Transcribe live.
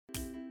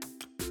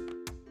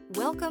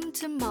Welcome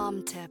to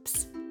Mom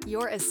Tips,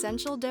 your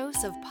essential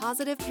dose of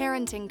positive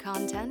parenting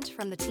content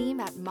from the team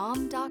at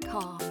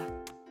mom.com.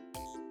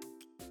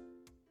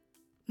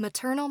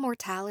 Maternal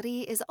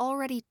mortality is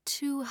already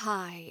too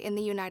high in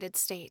the United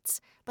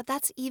States, but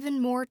that's even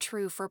more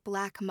true for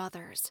Black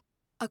mothers.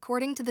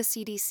 According to the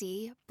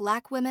CDC,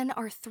 Black women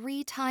are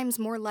 3 times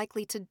more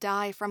likely to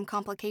die from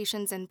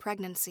complications in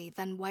pregnancy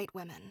than white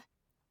women.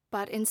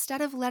 But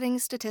instead of letting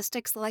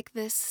statistics like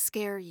this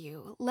scare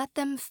you, let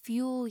them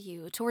fuel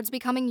you towards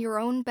becoming your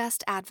own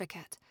best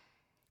advocate.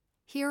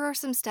 Here are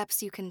some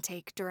steps you can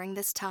take during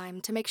this time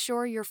to make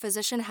sure your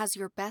physician has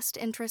your best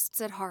interests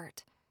at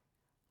heart.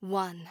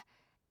 1.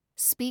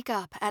 Speak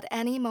up at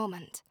any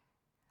moment.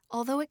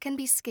 Although it can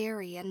be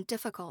scary and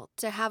difficult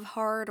to have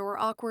hard or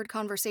awkward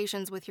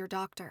conversations with your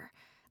doctor,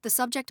 the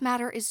subject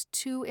matter is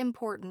too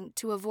important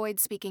to avoid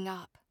speaking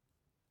up.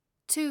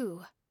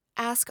 2.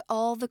 Ask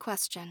all the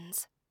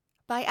questions.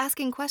 By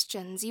asking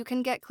questions, you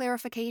can get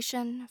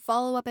clarification,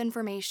 follow-up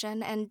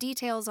information, and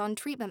details on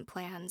treatment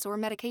plans or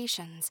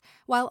medications,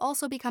 while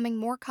also becoming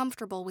more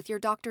comfortable with your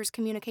doctor's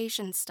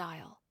communication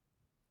style.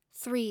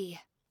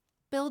 3.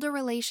 Build a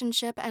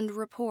relationship and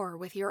rapport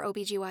with your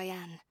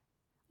OBGYN.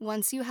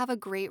 Once you have a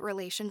great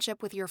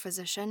relationship with your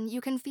physician, you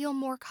can feel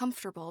more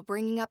comfortable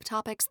bringing up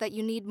topics that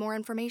you need more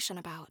information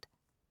about.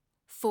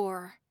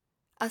 4.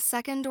 A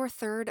second or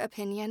third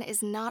opinion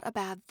is not a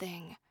bad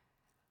thing.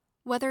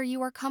 Whether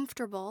you are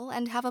comfortable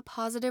and have a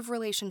positive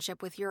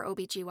relationship with your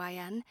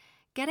OBGYN,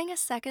 getting a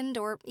second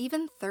or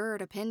even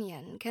third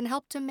opinion can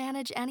help to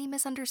manage any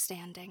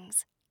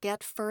misunderstandings,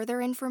 get further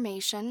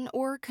information,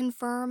 or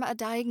confirm a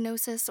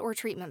diagnosis or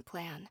treatment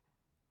plan.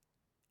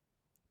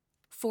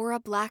 For a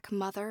Black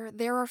mother,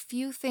 there are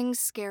few things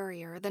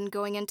scarier than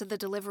going into the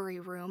delivery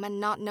room and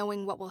not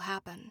knowing what will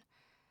happen.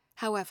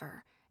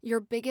 However, your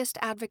biggest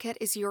advocate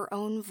is your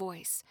own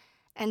voice,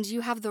 and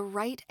you have the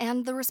right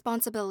and the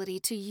responsibility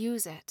to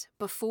use it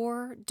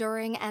before,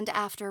 during, and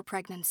after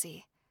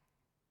pregnancy.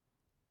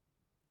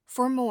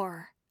 For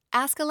more,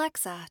 ask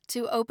Alexa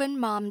to open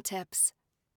Mom Tips.